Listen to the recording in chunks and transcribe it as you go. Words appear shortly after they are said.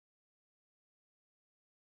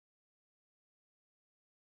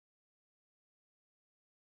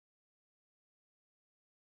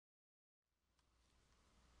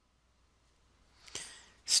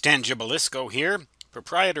Stan Gibilisco here,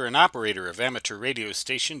 proprietor and operator of amateur radio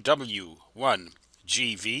station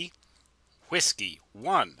W1GV, Whiskey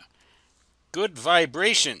 1. Good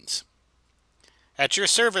vibrations. At your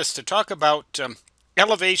service to talk about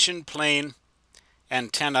elevation plane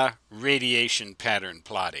antenna radiation pattern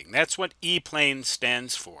plotting. That's what E-plane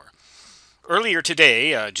stands for. Earlier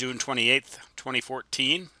today, June 28th,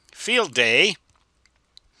 2014, field day,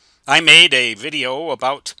 I made a video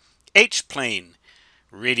about H-plane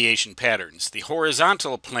radiation patterns, the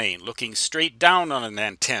horizontal plane looking straight down on an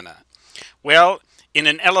antenna. Well, in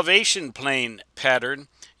an elevation plane pattern,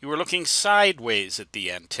 you were looking sideways at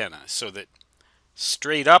the antenna, so that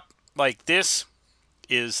straight up like this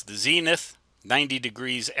is the zenith, 90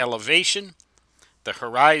 degrees elevation, the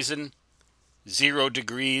horizon 0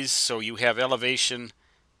 degrees, so you have elevation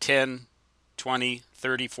 10, 20,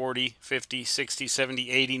 30, 40, 50, 60,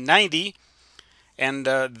 70, 80, 90, and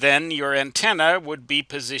then your antenna would be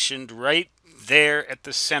positioned right there at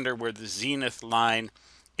the center where the zenith line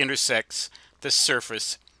intersects the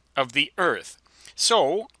surface of the Earth.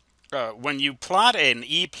 So when you plot an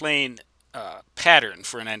E-plane pattern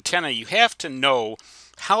for an antenna, you have to know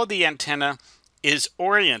how the antenna is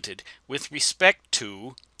oriented with respect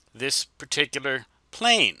to this particular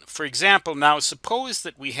plane. For example, now suppose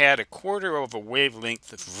that we had a quarter of a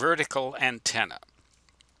wavelength vertical antenna.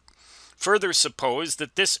 Further, suppose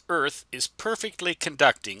that this Earth is perfectly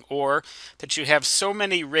conducting, or that you have so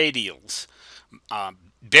many radials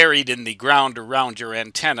buried in the ground around your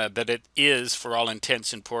antenna that it is, for all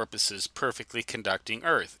intents and purposes, perfectly conducting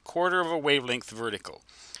Earth. Quarter of a wavelength vertical.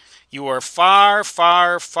 You are far,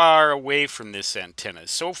 far, far away from this antenna,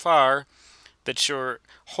 so far that your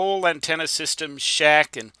whole antenna system,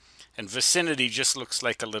 shack, and vicinity just looks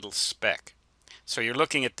like a little speck. So you're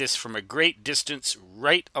looking at this from a great distance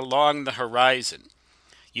right along the horizon.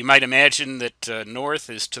 You might imagine that north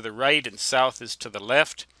is to the right and south is to the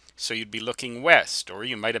left, so you'd be looking west. Or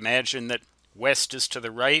you might imagine that west is to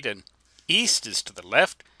the right and east is to the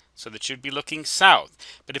left, so that you'd be looking south.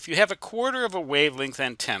 But if you have a quarter of a wavelength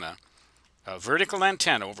antenna, a vertical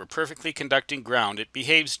antenna over perfectly conducting ground, it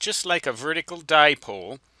behaves just like a vertical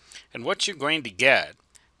dipole, and what you're going to get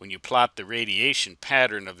when you plot the radiation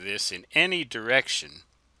pattern of this in any direction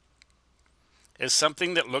is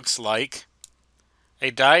something that looks like a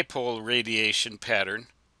dipole radiation pattern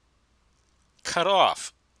cut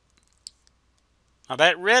off. Now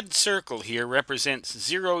that red circle here represents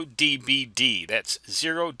 0 dBd. That's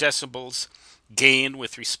 0 decibels gain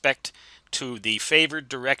with respect to the favored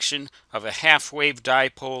direction of a half-wave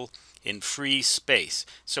dipole in free space.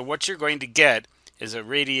 So what you're going to get is a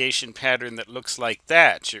radiation pattern that looks like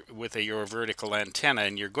that with your vertical antenna,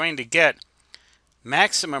 and you're going to get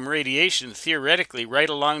maximum radiation theoretically right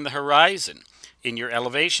along the horizon in your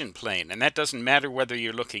elevation plane. And that doesn't matter whether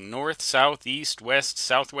you're looking north, south, east, west,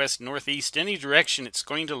 southwest, northeast, any direction, it's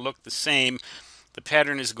going to look the same. The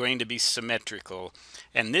pattern is going to be symmetrical.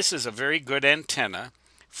 And this is a very good antenna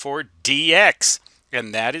for DX,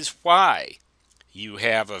 and that is why you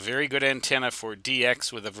have a very good antenna for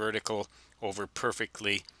DX with a vertical over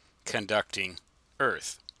perfectly conducting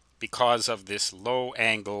Earth because of this low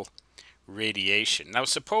angle radiation. Now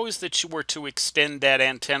suppose that you were to extend that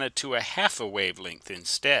antenna to a half a wavelength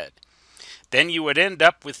instead. Then you would end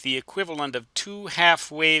up with the equivalent of 2 half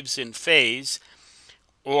waves in phase,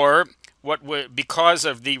 or what would, because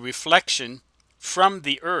of the reflection from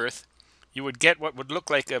the Earth, you would get what would look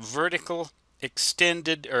like a vertical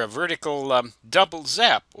extended, or a vertical double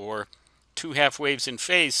zap, or 2 half waves in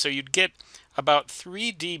phase. So you'd get about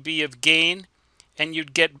 3 dB of gain, and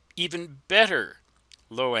you'd get even better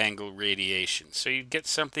low angle radiation. So you'd get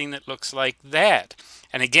something that looks like that.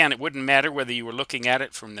 And again, it wouldn't matter whether you were looking at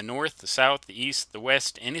it from the north, the south, the east, the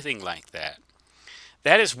west, anything like that.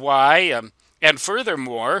 That is why, and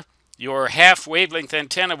furthermore, your half wavelength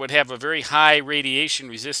antenna would have a very high radiation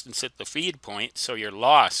resistance at the feed point, so your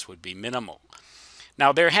loss would be minimal.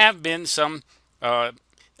 Now there have been some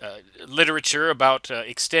literature about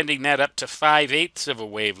extending that up to 5/8 of a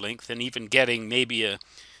wavelength and even getting maybe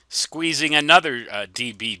squeezing another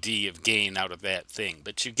dBd of gain out of that thing.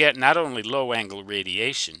 But you get not only low angle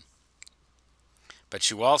radiation, but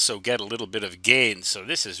you also get a little bit of gain. So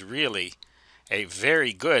this is really a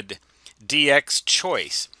very good DX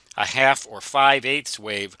choice, a half or 5/8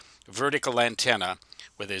 wave vertical antenna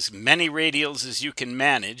with as many radials as you can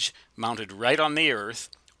manage mounted right on the Earth,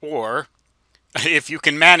 or if you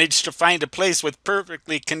can manage to find a place with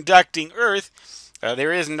perfectly conducting Earth,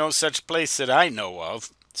 there is no such place that I know of,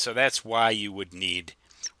 so that's why you would need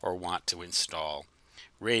or want to install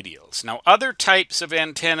radials. Now other types of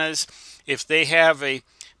antennas, if they have a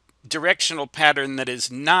directional pattern that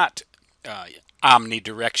is not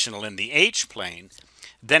omnidirectional in the H-plane,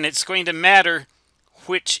 then it's going to matter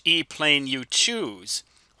which E-plane you choose,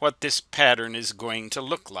 what this pattern is going to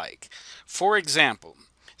look like. For example,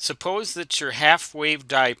 suppose that your half-wave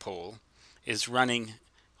dipole is running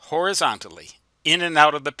horizontally in and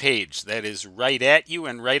out of the page, that is right at you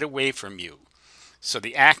and right away from you. So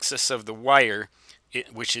the axis of the wire,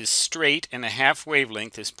 which is straight and a half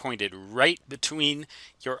wavelength, is pointed right between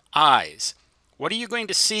your eyes. What are you going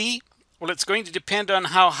to see? Well, it's going to depend on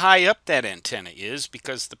how high up that antenna is,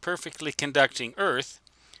 because the perfectly conducting Earth,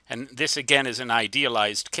 and this again is an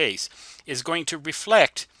idealized case, is going to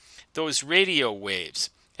reflect those radio waves.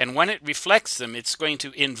 And when it reflects them, it's going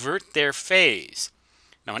to invert their phase.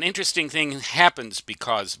 Now, an interesting thing happens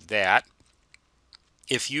because of that.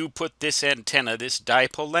 If you put this antenna, this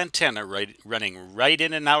dipole antenna, running right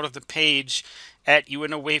in and out of the page at you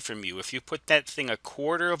and away from you, if you put that thing a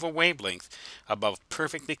quarter of a wavelength above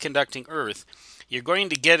perfectly conducting Earth, you're going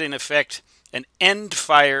to get, in effect, an end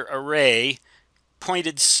fire array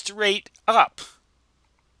pointed straight up.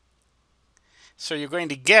 So you're going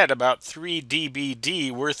to get about 3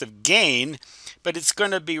 dBd worth of gain, but it's going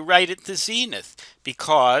to be right at the zenith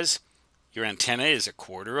because your antenna is a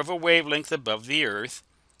quarter of a wavelength above the Earth.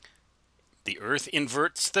 The Earth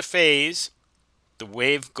inverts the phase. The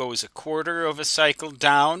wave goes a quarter of a cycle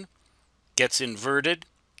down, gets inverted,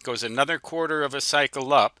 goes another quarter of a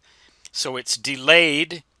cycle up. So it's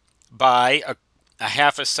delayed by a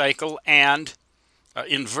half a cycle and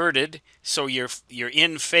inverted. So your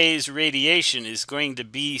in-phase radiation is going to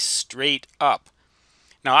be straight up.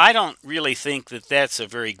 Now, I don't really think that that's a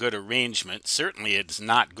very good arrangement. Certainly, it's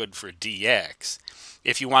not good for DX.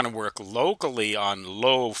 If you want to work locally on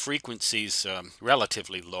low frequencies,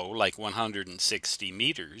 relatively low, like 160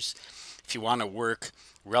 meters, if you want to work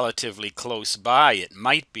relatively close by, it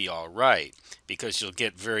might be all right, because you'll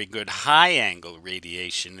get very good high-angle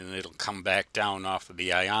radiation, and it'll come back down off of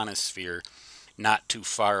the ionosphere not too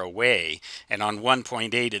far away. And on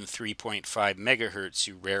 1.8 and 3.5 megahertz,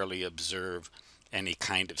 you rarely observe any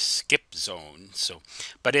kind of skip zone.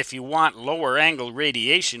 But if you want lower angle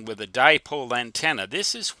radiation with a dipole antenna,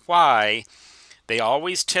 this is why they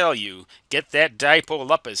always tell you get that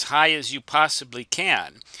dipole up as high as you possibly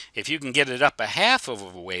can. If you can get it up a half of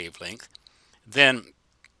a wavelength, then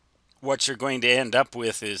what you're going to end up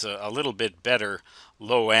with is a little bit better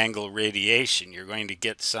low angle radiation. You're going to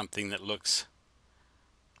get something that looks,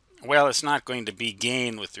 well, it's not going to be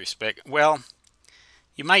gain with respect, well,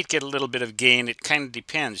 you might get a little bit of gain. It kind of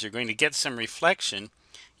depends. You're going to get some reflection.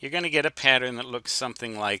 You're going to get a pattern that looks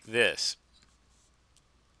something like this.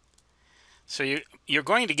 So you're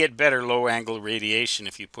going to get better low angle radiation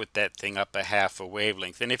if you put that thing up a half a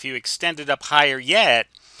wavelength. And if you extend it up higher yet,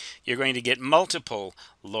 you're going to get multiple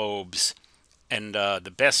lobes, and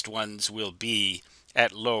the best ones will be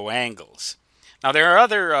at low angles. Now, there are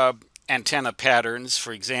other antenna patterns.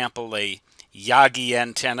 For example, a Yagi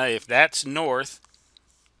antenna. If that's north,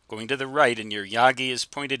 going to the right, and your Yagi is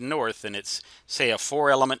pointed north, and it's, say, a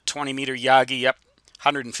 4-element 20-meter Yagi up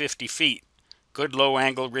 150 feet. Good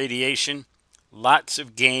low-angle radiation, lots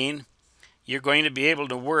of gain. You're going to be able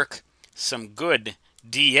to work some good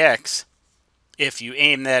DX if you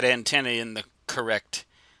aim that antenna in the correct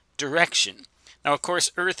direction. Now, of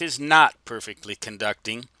course, Earth is not perfectly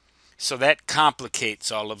conducting, so that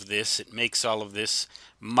complicates all of this. It makes all of this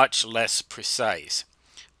much less precise.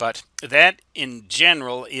 But that, in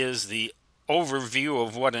general, is the overview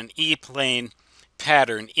of what an E-plane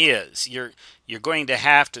pattern is. You're going to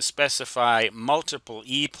have to specify multiple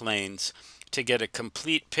E-planes to get a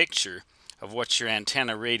complete picture of what your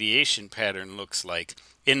antenna radiation pattern looks like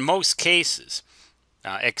in most cases,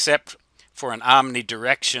 except for an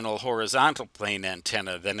omnidirectional horizontal plane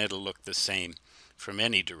antenna. Then it'll look the same from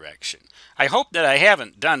any direction. I hope that I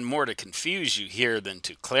haven't done more to confuse you here than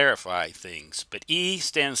to clarify things, but E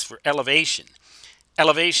stands for elevation,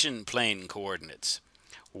 elevation plane coordinates.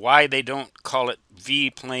 Why they don't call it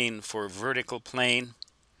V plane for vertical plane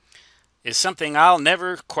is something I'll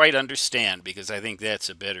never quite understand, because I think that's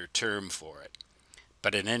a better term for it.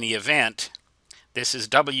 But in any event, this is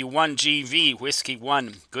W1GV Whiskey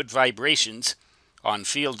 1 Good Vibrations on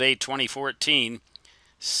Field Day 2014.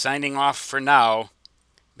 Signing off for now.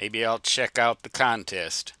 Maybe I'll check out the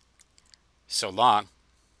contest. So long.